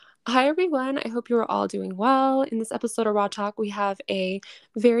Hi, everyone. I hope you are all doing well. In this episode of Raw Talk, we have a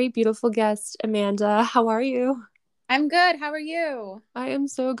very beautiful guest, Amanda. How are you? I'm good. How are you? I am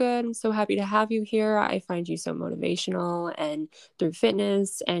so good. I'm so happy to have you here. I find you so motivational and through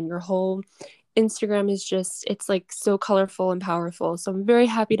fitness, and your whole Instagram is just, it's like so colorful and powerful. So I'm very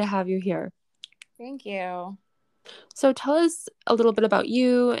happy to have you here. Thank you. So tell us a little bit about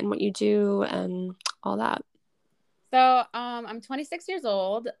you and what you do and all that. I'm 26 years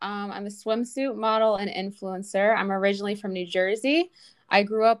old. I'm a swimsuit model and influencer. I'm originally from New Jersey. I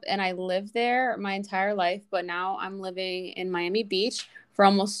grew up and I lived there my entire life, but now I'm living in Miami Beach for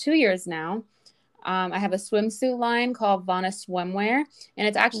almost 2 years now. I have a swimsuit line called Vana Swimwear, and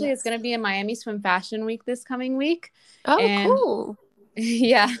it's Yes. going to be in Miami Swim Fashion Week this coming week. Oh, And cool.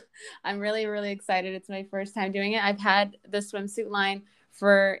 yeah, I'm really, really excited. It's my first time doing it. I've had the swimsuit line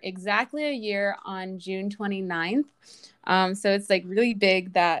for exactly a year on June 29th. So it's like really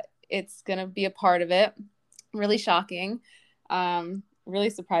big that it's going to be a part of it. Really shocking. Really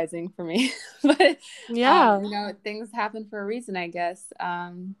surprising for me. But, Yeah, things happen for a reason, I guess.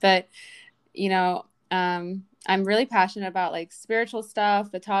 But, I'm really passionate about like spiritual stuff,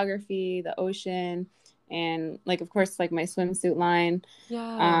 photography, the ocean, and like, of course, like my swimsuit line.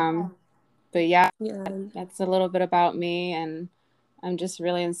 yeah, um, but yeah, yeah, that's a little bit about me, and I'm just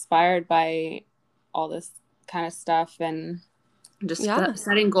really inspired by all this kind of stuff, and just yeah.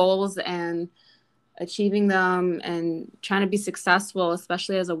 setting goals and achieving them and trying to be successful,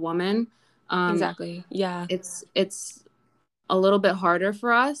 especially as a woman. Um, Exactly. Yeah. it's a little bit harder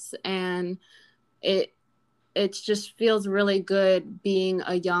for us, and it it just feels really good being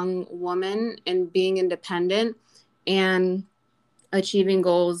a young woman and being independent and achieving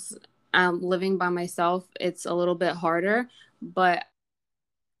goals. Living by myself, it's a little bit harder, but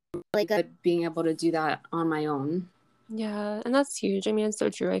really good being able to do that on my own. Yeah, and that's huge. I mean, it's so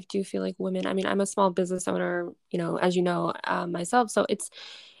true. I do feel like women, I mean, I'm a small business owner, as you know, myself. So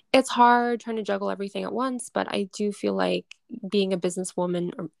it's hard trying to juggle everything at once, but I do feel like being a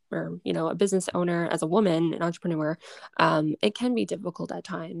businesswoman or a business owner as a woman, an entrepreneur, it can be difficult at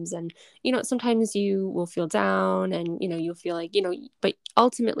times. And, sometimes you will feel down and, you'll feel like, but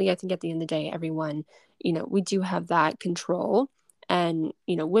ultimately, I think at the end of the day, everyone, we do have that control. And,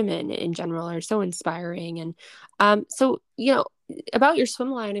 women in general are so inspiring. And so, about your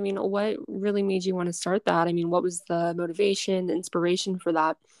swim line, I mean, what really made you want to start that? I mean, what was the motivation, the inspiration for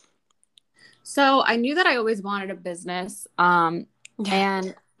that? So I knew that I always wanted a business. Yeah.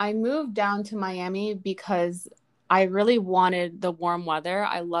 And I moved down to Miami because I really wanted the warm weather.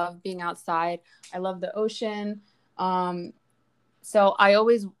 I love being outside. I love the ocean. Um, so I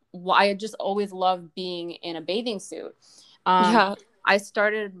just always loved being in a bathing suit. Um, Yeah. I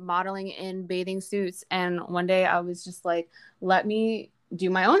started modeling in bathing suits, and one day I was just like, let me do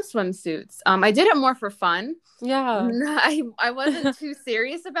my own swimsuits. I did it more for fun. Yeah. I wasn't too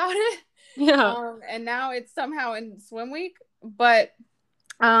serious about it. Yeah. And now it's somehow in swim week. But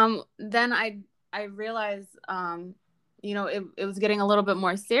then I realized, it was getting a little bit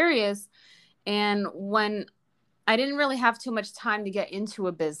more serious. And when I didn't really have too much time to get into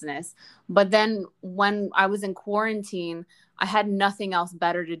a business. But then when I was in quarantine, I had nothing else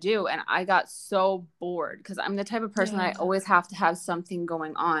better to do. And I got so bored because I'm the type of person that I Yeah. always have to have something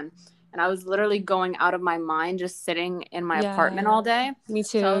going on. And I was literally going out of my mind just sitting in my apartment Yeah. all day. Me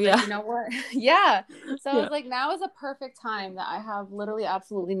So I too. was like, Yeah. you know what? Yeah. So I was Yeah. like, now is a perfect time that I have literally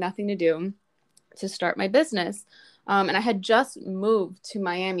absolutely nothing to do to start my business. And I had just moved to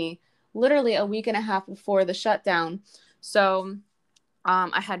Miami literally a week and a half before the shutdown. So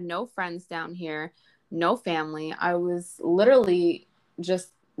I had no friends down here, no family. I was literally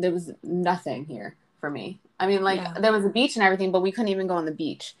just, there was nothing here for me. I mean, like, Yeah. there was a beach and everything, but we couldn't even go on the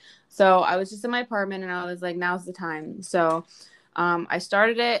beach. So I was just in my apartment and I was like, now's the time. So I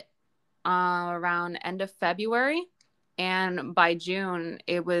started it around end of February. And by June,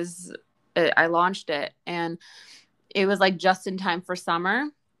 I launched it, and it was like just in time for summer.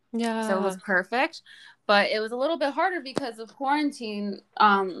 So it was Yeah. perfect. But it was a little bit harder because of quarantine,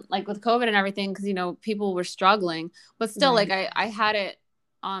 like with COVID and everything, because, people were struggling. But still, like Right. I had it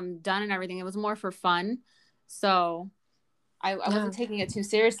done and everything. It was more for fun. So I Yeah. wasn't taking it too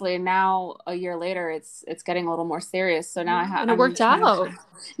seriously. And now a year later, it's getting a little more serious. So now Yeah. And it I'm worked trying out. to,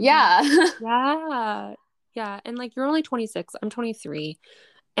 yeah. Yeah. Yeah. And like you're only 26, I'm 23.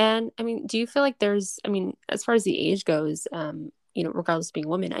 And I mean, do you feel like I mean, as far as the age goes, regardless of being a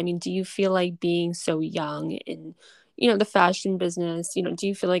woman, I mean, do you feel like being so young in, the fashion business, do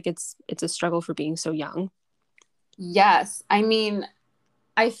you feel like it's a struggle for being so young? Yes. I mean,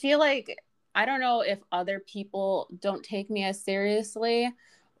 I feel like I don't know if other people don't take me as seriously,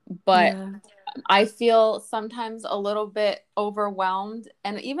 but Yeah. I feel sometimes a little bit overwhelmed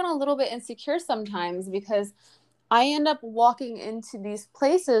and even a little bit insecure sometimes because I end up walking into these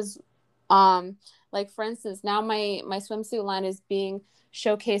places. Like for instance, now my swimsuit line is being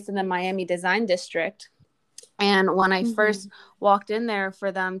showcased in the Miami Design District. And when I first Hmm. walked in there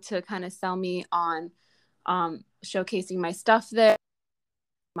for them to kind of sell me on showcasing my stuff there,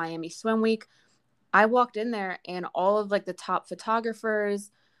 Miami Swim Week, I walked in there and all of like the top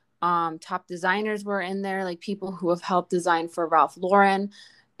photographers, top designers were in there, like people who have helped design for Ralph Lauren.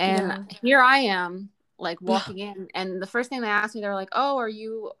 And Yeah. here I am, like walking in, and the first thing they asked me, they were like, "Oh, are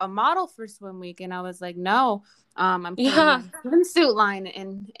you a model for Swim Week?" And I was like, "No, I'm putting my Yeah. swimsuit line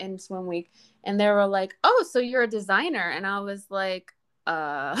in Swim Week." And they were like, "Oh, so you're a designer?" And I was like,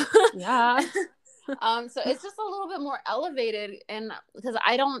 "Uh." Yeah. So it's just a little bit more elevated, and because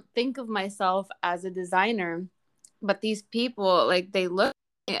I don't think of myself as a designer, but these people, like, they look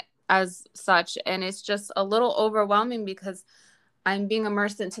as such, and it's just a little overwhelming because I'm being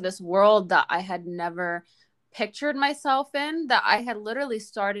immersed into this world that I had never pictured myself in, that I had literally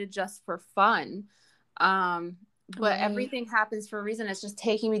started just for fun. um but Right. everything happens for a reason. It's just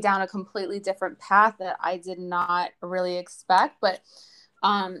taking me down a completely different path that I did not really expect. But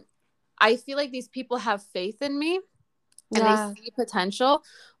um I feel like these people have faith in me and they Yeah. see potential,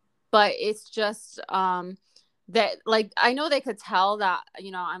 but it's just that, like, I know they could tell that,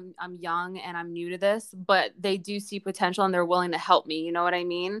 I'm young and I'm new to this, but they do see potential and they're willing to help me, you know what I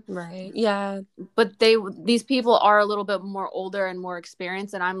mean? Right. Yeah. But these people are a little bit more older and more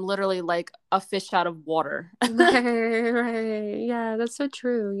experienced, and I'm literally like a fish out of water. Right, right. Yeah, that's so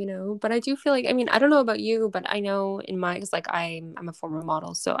true, But I do feel like, I mean, I don't know about you, but I know in my, because like I'm a former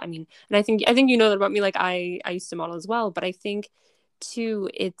model, so I mean, and I think you know that about me. Like I used to model as well, but I think too,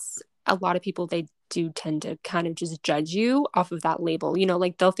 it's a lot of people, they do tend to kind of just judge you off of that label.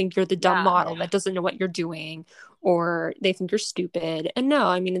 Like they'll think you're the dumb Yeah. model that doesn't know what you're doing, or they think you're stupid. And no,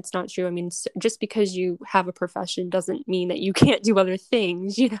 I mean, it's not true. I mean, just because you have a profession doesn't mean that you can't do other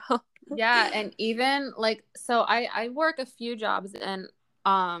things. Yeah, and even like, so I work a few jobs, and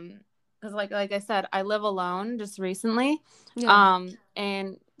because like I said, I live alone just recently. Yeah.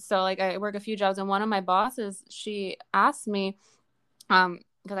 And so like I work a few jobs, and one of my bosses, she asked me,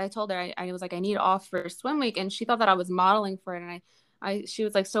 because I told her I was like, I need off for Swim Week, and she thought that I was modeling for it. And she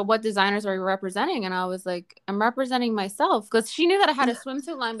was like, so what designers are you representing? And I was like, I'm representing myself, because she knew that I had a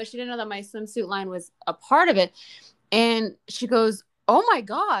swimsuit line, but she didn't know that my swimsuit line was a part of it. And she goes, oh my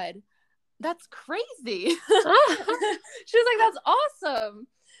God, that's crazy. She was like, that's awesome.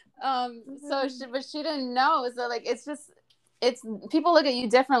 But she didn't know. So like, it's people look at you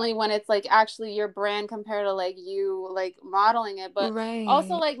differently when it's like actually your brand compared to like you like modeling it. But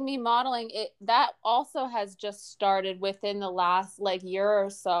also Right. like me modeling it, that also has just started within the last like year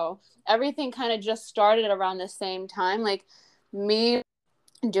or so. Everything kind of just started around the same time. Like me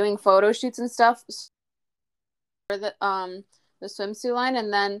doing photo shoots and stuff for the swimsuit line,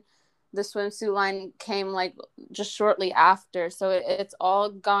 and then the swimsuit line came like just shortly after. So it's all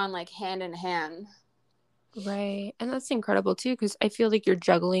gone like hand in hand. Right. And that's incredible too, because I feel like you're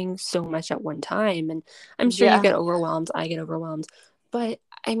juggling so much at one time. And I'm sure you Yeah. get overwhelmed. I get overwhelmed. But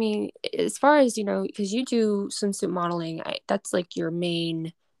I mean, as far as, because you do swimsuit modeling, that's like your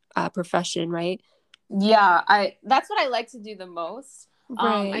main profession, right? Yeah, I that's what I like to do the most. I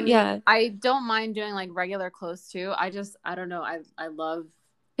Right. mean, Yeah. I don't mind doing like regular clothes too. I don't know. It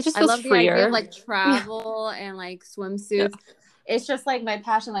just I feels love the idea of freer. like Yeah. travel and like Yeah. swimsuits. It's just like my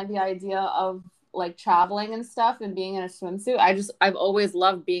passion, like the idea of like traveling and stuff and being in a swimsuit. I've always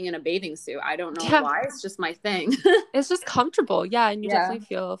loved being in a bathing suit. I don't know Yeah. why. It's just my thing. It's just comfortable. Yeah. And you Yeah. definitely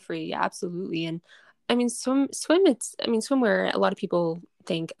feel free. Yeah, absolutely. And I mean, swimwear, a lot of people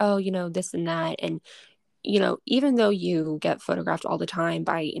think, oh, this and that. And even though you get photographed all the time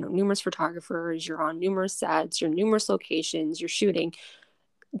by, numerous photographers, you're on numerous sets, you're in numerous locations, you're shooting,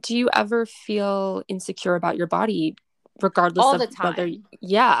 do you ever feel insecure about your body, regardless All of the whether, time.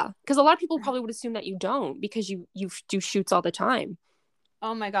 yeah, because a lot of people probably would assume that you don't because you do shoots all the time.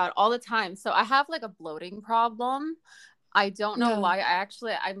 Oh my God, all the time. So I have like a bloating problem. I don't know Yeah. why.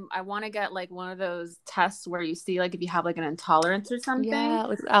 I want to get like one of those tests where you see like if you have like an intolerance or something. Yeah,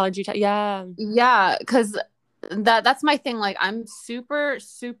 like yeah. Yeah, because that's my thing. Like I'm super,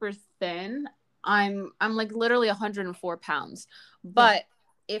 super thin. I'm like literally 104 pounds. Yeah. But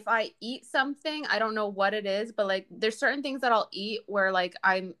if I eat something, I don't know what it is, but like there's certain things that I'll eat where like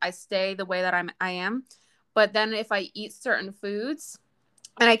I stay the way that I am. But then if I eat certain foods,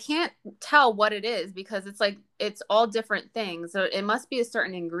 and I can't tell what it is because it's like it's all different things. So it must be a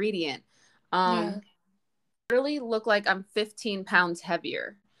certain ingredient. Yeah. Really look like I'm 15 pounds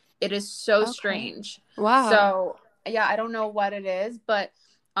heavier. It is so Okay. strange. Wow. So yeah, I don't know what it is, but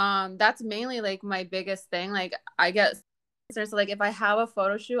that's mainly like my biggest thing. Like I get so like if I have a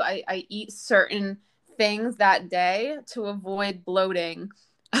photo shoot, I eat certain things that day to avoid bloating.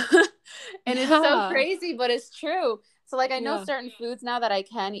 And it's so Yeah. crazy, but it's true. So like I know Yeah. certain foods now that I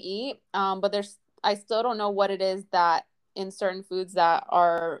can eat, but there's I still don't know what it is that in certain foods that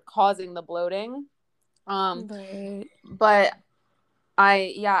are causing the bloating. Right. But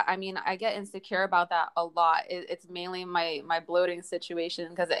I mean, I get insecure about that a lot. It's mainly my bloating situation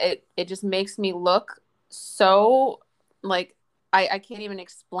because it just makes me look so like I can't even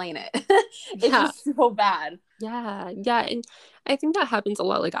explain it. It's Yeah. just so bad. Yeah, yeah, and I think that happens a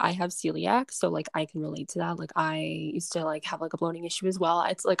lot. Like I have celiac, so like I can relate to that. Like I used to like have like a bloating issue as well.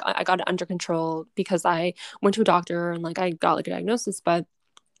 It's like I got it under control because I went to a doctor and like I got like a diagnosis. But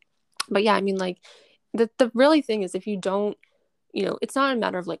yeah, I mean like the really thing is if you don't, it's not a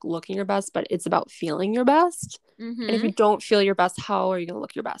matter of like looking your best, but it's about feeling your best. And if you Mm-hmm. don't feel your best, how are you gonna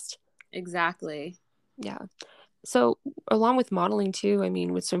look your best? Exactly. Yeah. So along with modeling too, I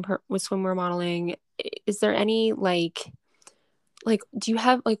mean with swimwear modeling, is there any like do you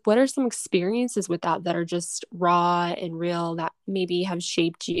have like what are some experiences with that are just raw and real that maybe have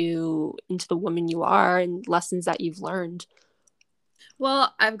shaped you into the woman you are and lessons that you've learned?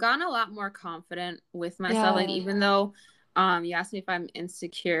 Well, I've gotten a lot more confident with myself. Like Yeah. even though you asked me if I'm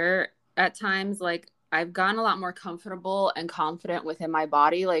insecure at times, like I've gotten a lot more comfortable and confident within my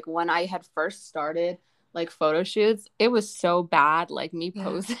body. Like when I had first started like photo shoots, it was so bad, like me Yeah.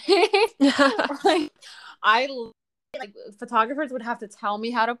 posing. Like I like photographers would have to tell me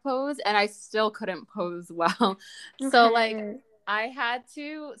how to pose and I still couldn't pose well. So like Okay. I had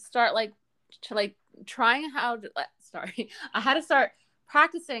to start like trying how to sorry. I had to start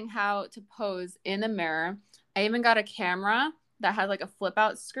practicing how to pose in the mirror. I even got a camera that had like a flip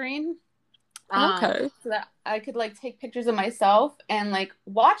out screen. Okay. So that I could like take pictures of myself and like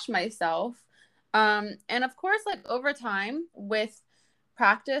watch myself. And of course, like over time with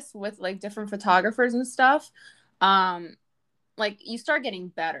practice with like different photographers and stuff, like you start getting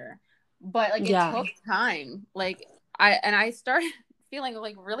better. But like it Yeah. took time. Like I started feeling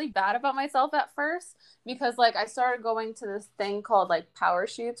like really bad about myself at first because like I started going to this thing called like power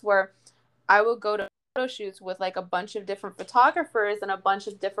shoots where I would go to photo shoots with like a bunch of different photographers and a bunch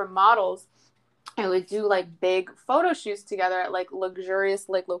of different models and would do like big photo shoots together at like luxurious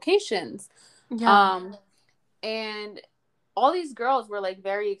like locations. Yeah. Um and all these girls were like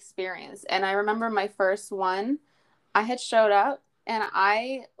very experienced. And I remember my first one, I had showed up and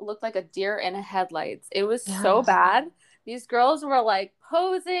I looked like a deer in headlights. It was so Yeah. bad. These girls were like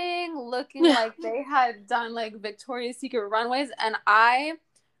posing, looking Yeah. like they had done like Victoria's Secret runways. And I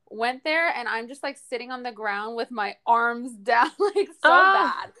went there and I'm just like sitting on the ground with my arms down, like so Ah.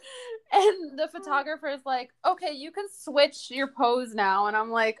 bad. And the photographer is like, okay, you can switch your pose now. And I'm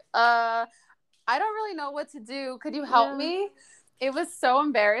like, I don't really know what to do. Could you help Yeah. me? It was so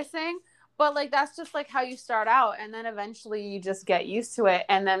embarrassing. But like that's just like how you start out and then eventually you just get used to it.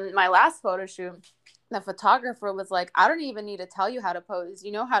 And then my last photo shoot, the photographer was like, I don't even need to tell you how to pose.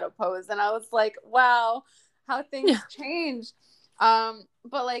 You know how to pose. And I was like, wow, how Yeah. things change.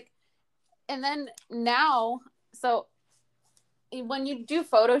 But like and then now, so when you do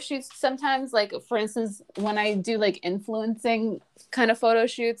photo shoots sometimes like for instance when I do like influencing kind of photo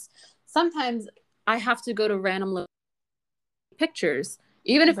shoots sometimes I have to go to random pictures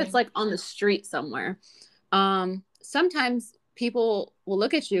even if it's Right. like on the street somewhere. Sometimes people will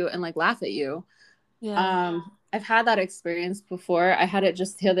look at you and like laugh at you. Yeah. I've had that experience before. I had it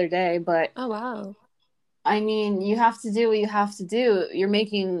just the other day, but Oh wow. I mean you have to do what you have to do. You're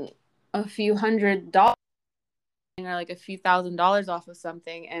making a few $100 or like a few $1,000s off of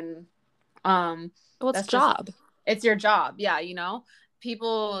something and Well, it's a that's just job. it's your job. Yeah, you know,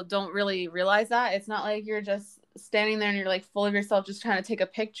 people don't really realize that it's not like you're just standing there and you're like full of yourself just trying to take a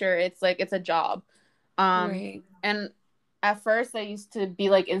picture. It's like it's a job. Right. And at first I used to be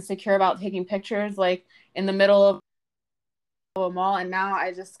like insecure about taking pictures like in the middle of a mall and now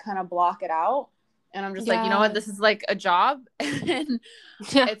I just kind of block it out and I'm just like, you know what, Yeah. this is like a job and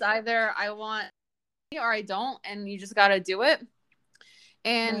Yeah. it's either I want or I don't and you just got to do it.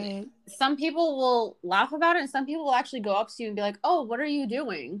 And Right. some people will laugh about it and some people will actually go up to you and be like, oh, what are you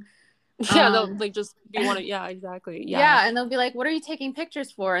doing? Yeah, they'll um like just be wanting, yeah, exactly. Yeah. yeah, and they'll be like, what are you taking pictures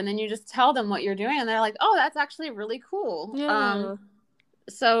for? And then you just tell them what you're doing and they're like, oh, that's actually really cool. Yeah.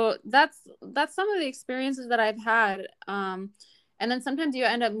 So that's some of the experiences that I've had. And then sometimes you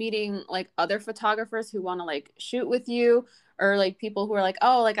end up meeting like other photographers who want to like shoot with you or like people who are like,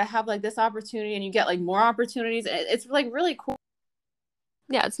 oh, like I have like this opportunity and you get like more opportunities. It's like really cool.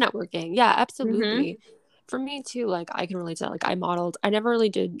 Yeah, it's networking. Yeah, Mm-hmm. absolutely. For me too, like I can relate to that. Like I modeled, I never really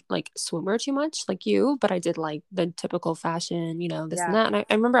did like swimwear too much like you, but I did like the typical fashion, this and Yeah. that. And I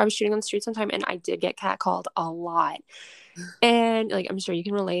remember I was shooting on the street sometime and I did get catcalled a lot. And like I'm sure you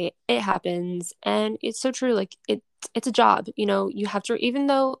can relate. It happens. And it's so true. Like it's a job, you have to, even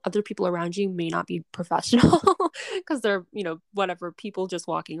though other people around you may not be professional because they're, whatever people just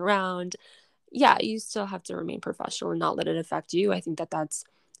walking around. Yeah, you still have to remain professional and not let it affect you. I think that that's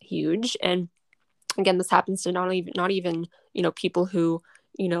huge. And again, this happens to not even people who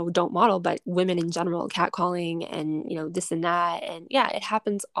don't model, but women in general, catcalling and this and that. And yeah, it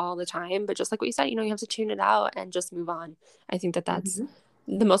happens all the time. But just like what you said, you have to tune it out and just move on. I think that that's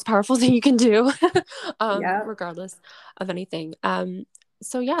Mm-hmm. the most powerful thing you can do, Yeah. regardless of anything.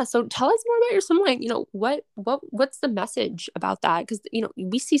 So yeah, so tell us more about your swim line. What's the message about that? Because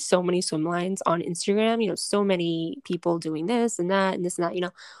we see so many swim lines on Instagram. So many people doing this and that and this and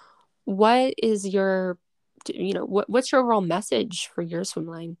that. What is your, what's your overall message for your swim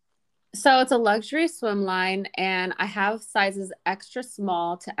line? So it's a luxury swim line, and I have sizes extra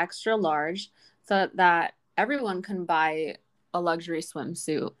small to extra large so that everyone can buy a luxury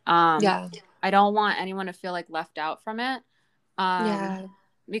swimsuit. Yeah. I don't want anyone to feel like left out from it. Um, Yeah.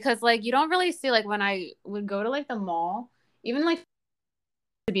 because like you don't really see like when I would go to like the mall, even like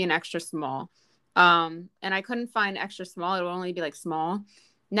to be an extra small. And I couldn't find extra small. It would only be like small.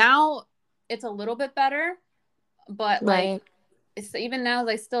 Now it's a little bit better, but like Right. it's even now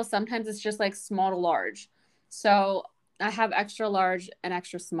like still sometimes it's just like small to large. So I have extra large and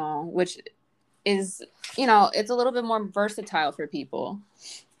extra small, which is, it's a little bit more versatile for people.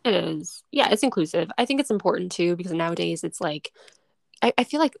 It is. Yeah, it's inclusive. I think it's important too because nowadays it's like I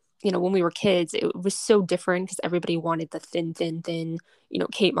feel like, when we were kids, it was so different because everybody wanted the thin, thin, thin,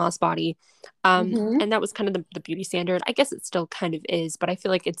 Kate Moss body. Mm-hmm. And that was kind of the beauty standard. I guess it still kind of is, but I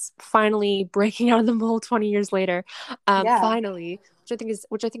feel like it's finally breaking out of the mold 20 years later. Yeah. Finally,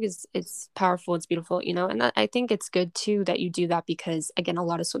 which I think is it's powerful, it's beautiful, and I think it's good too that you do that because again,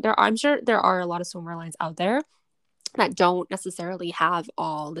 I'm sure there are a lot of swimwear lines out there that don't necessarily have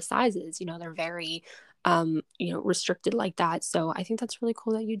all the sizes. They're very restricted like that. So I think that's really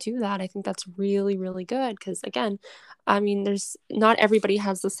cool that you do that. I think that's really, really good because again, I mean, there's not everybody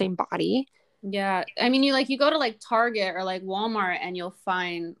has the same body. Yeah. I mean, you go to like Target or like Walmart and you'll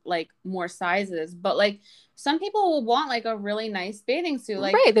find like more sizes, but like some people will want like a really nice bathing suit.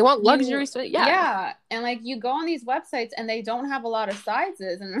 Like Right. They want luxury. you, Yeah. yeah. And like you go on these websites and they don't have a lot of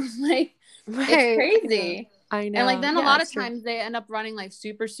sizes. And I'm like, it's Right. I know. crazy. I And like know. then a Yeah, lot of it's true. times they end up running like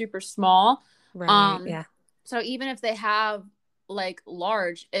super, super small. Right. Um, Yeah. so even if they have like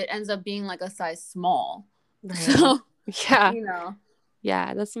large, it ends up being like a size small. Right. So, Yeah. you know,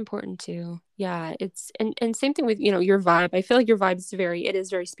 Yeah, that's important too. Yeah, it's and same thing with, your vibe. I feel like your vibe is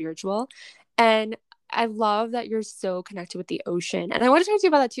very spiritual. And I love that you're so connected with the ocean. And I want to talk to you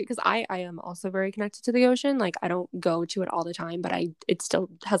about that too, because I am also very connected to the ocean. Like I don't go to it all the time, but it still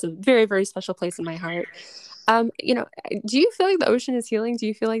has a very, very special place in my heart. Do you feel like the ocean is healing? Do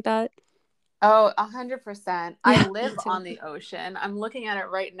you feel like that? oh, 100%. I Yeah, me live too. on the ocean. I'm looking at it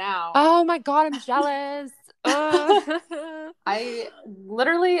right now. Oh my God, I'm jealous. I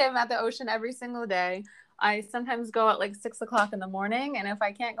literally am at the ocean every single day. I sometimes go at like 6 o'clock in the morning, and if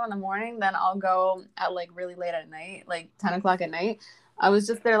I can't go in the morning, then I'll go at like really late at night, like 10 o'clock at night. I was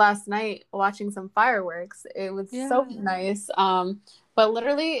just there last night watching some fireworks. It was so Yeah. nice. But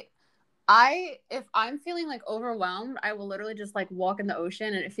literally, if I'm feeling like overwhelmed, I will literally just like walk in the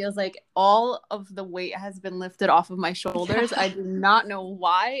ocean and it feels like all of the weight has been lifted off of my shoulders. Yeah. I do not know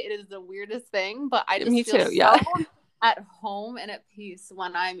why. It is the weirdest thing, but I just Me feel too. Yeah. so at home and at peace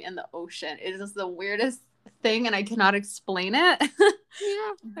when I'm in the ocean. It is just the weirdest thing and I cannot explain it. Yeah,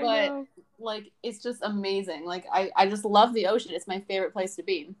 I But know. like it's just amazing. Like I just love the ocean. It's my favorite place to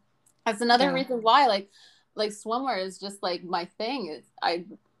be. That's another Yeah. reason why like swimwear is just like my thing. Is I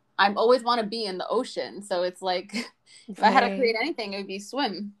always want to be in the ocean. So it's like if I had to Right. create anything, it would be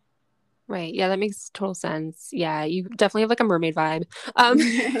swim. Right. Yeah, that makes total sense. Yeah, you definitely have like a mermaid vibe.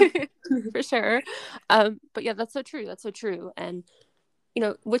 For sure. But yeah, that's so true. That's so true. And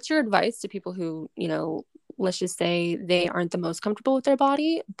what's your advice to people who, let's just say they aren't the most comfortable with their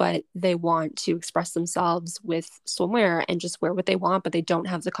body, but they want to express themselves with swimwear and just wear what they want, but they don't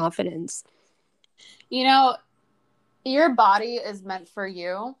have the confidence. You know, your body is meant for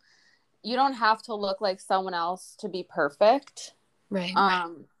you. You don't have to look like someone else to be perfect. Right.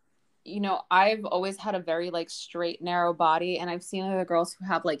 Um, I've always had a very like straight, narrow body, and I've seen other girls who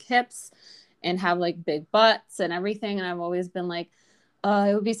have like hips and have like big butts and everything, and I've always been like,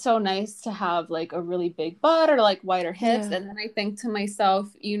 it would be so nice to have like a really big butt or like wider hips. Yeah. And then I think to myself,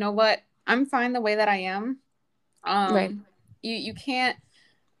 you know what? I'm fine the way that I am. Right. You can't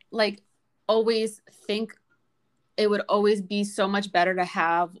like always think it would always be so much better to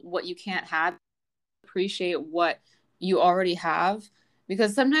have what you can't have. Appreciate what you already have,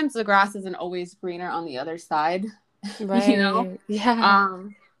 because sometimes the grass isn't always greener on the other side, you know? Right. Yeah.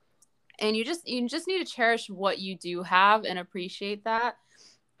 Um, and you just need to cherish what you do have and appreciate that.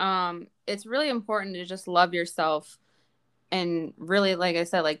 It's really important to just love yourself and really, like I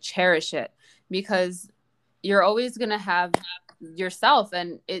said, like cherish it, because you're always gonna have yourself,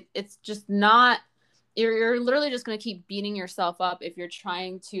 and it's just not, you're literally just gonna keep beating yourself up if you're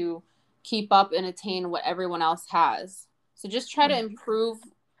trying to keep up and attain what everyone else has. So just try to Right. improve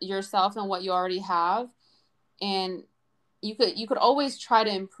yourself and what you already have. And you could always try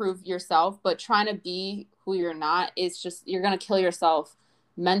to improve yourself, but trying to be who you're not is just, you're gonna kill yourself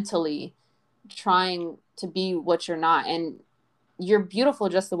mentally trying to be what you're not. And you're beautiful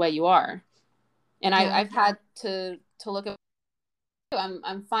just the way you are. And Yeah. I've had to look at,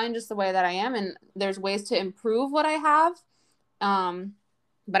 I'm fine just the way that I am, and there's ways to improve what I have, um,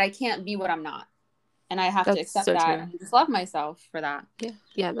 but I can't be what I'm not, and I have to That's accept so that true. and just love myself for that. Yeah.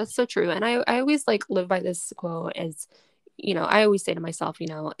 Yeah, that's so true. And I always like live by this quote as, I always say to myself,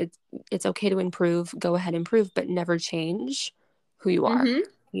 it's okay to improve, go ahead, improve, but never change who you are.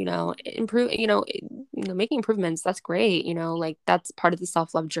 Mm-hmm. Improve, making improvements, that's great. Like that's part of the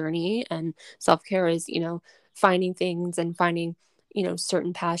self-love journey, and self-care is, finding things and finding,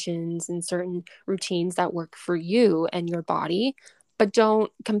 certain passions and certain routines that work for you and your body. But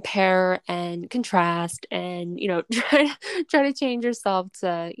don't compare and contrast and, try to change yourself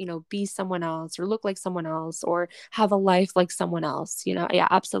to, be someone else or look like someone else or have a life like someone else. Yeah,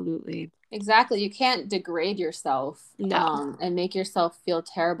 absolutely. Exactly. You can't degrade yourself, No. and make yourself feel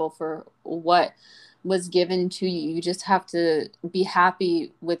terrible for what was given to you. You just have to be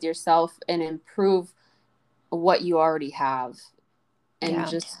happy with yourself and improve what you already have, and Yeah.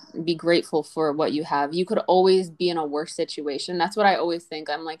 just be grateful for what you have. You could always be in a worse situation. That's what I always think.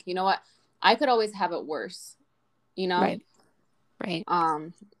 I'm like, you know what? I could always have it worse, you know? Right. Right.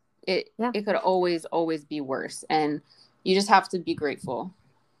 Um it Yeah. it could always be worse, and you just have to be grateful.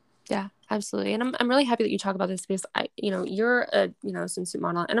 Yeah, absolutely. And I'm really happy that you talk about this because you're a, swimsuit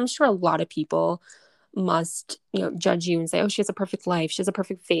model, and I'm sure a lot of people must, judge you and say, oh, she has a perfect life. She has a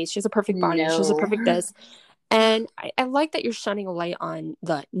perfect face. She has a perfect body. She has a No. perfect this. And I like that you're shining a light on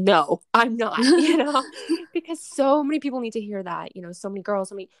the no, I'm not, because so many people need to hear that, so many girls,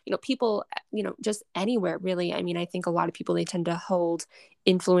 so many, people, just anywhere really. I mean, I think a lot of people, they tend to hold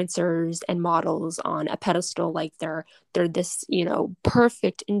influencers and models on a pedestal like they're this,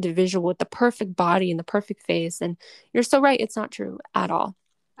 perfect individual with the perfect body and the perfect face. And you're so right. It's not true at all.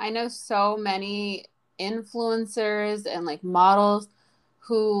 I know so many influencers and like models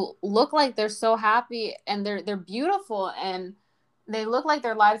who look like they're so happy, and they're beautiful, and they look like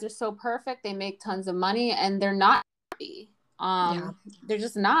their lives are so perfect. They make tons of money, and they're not happy. Yeah. They're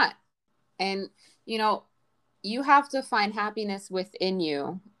just not. And you know, you have to find happiness within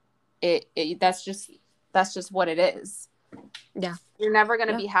you. That's just what it is. Yeah. You're never going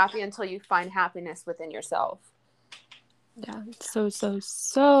to Yeah. be happy until you find happiness within yourself. Yeah. So, so,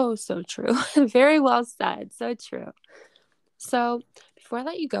 so, so true. Very well said. So true. So before I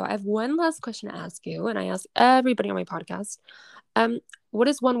let you go, I have one last question to ask you, and I ask everybody on my podcast. Um, what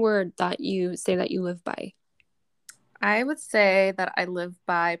is one word that you say that you live by? I would say that I live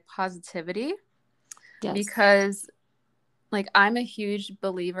by positivity, Yes. because like I'm a huge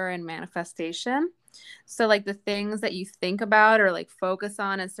believer in manifestation. So like the things that you think about or like focus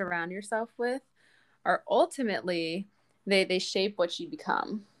on and surround yourself with are ultimately, they shape what you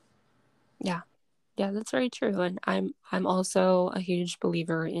become. Yeah. Yeah, that's very true. And I'm also a huge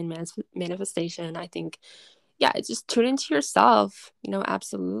believer in manifestation. I think, yeah, it's just tune into yourself,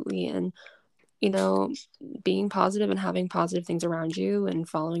 absolutely. And, you know, being positive and having positive things around you and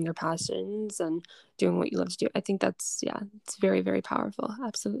following your passions and doing what you love to do. I think that's, yeah, it's very, very powerful.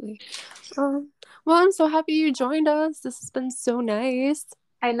 Absolutely. Well, I'm so happy you joined us. This has been so nice.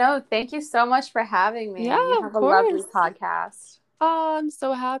 I know. Thank you so much for having Yeah, me. You of have a lovely course. podcast. Oh, I'm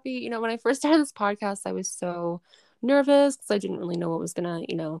so happy. When I first started this podcast, I was so nervous because I didn't really know what was gonna,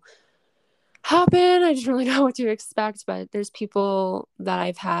 happen. I didn't really know what to expect. But there's people that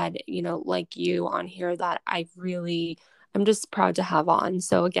I've had, like you on here that I'm just proud to have on.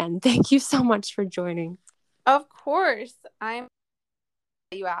 So again, thank you so much for joining. Of course. I'm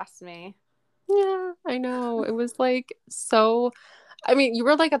you asked me. Yeah, I know. It was like so I mean, you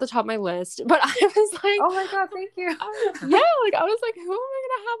were like at the top of my list, but I was like, Oh my God, thank you. yeah, like I was like, who am I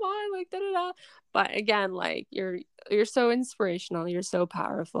gonna have on? Like da da da. But again, like you're so inspirational. You're so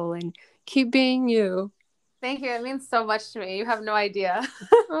powerful, and keep being you. Thank you. It means so much to me. You have no idea.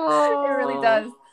 It really Oh, does.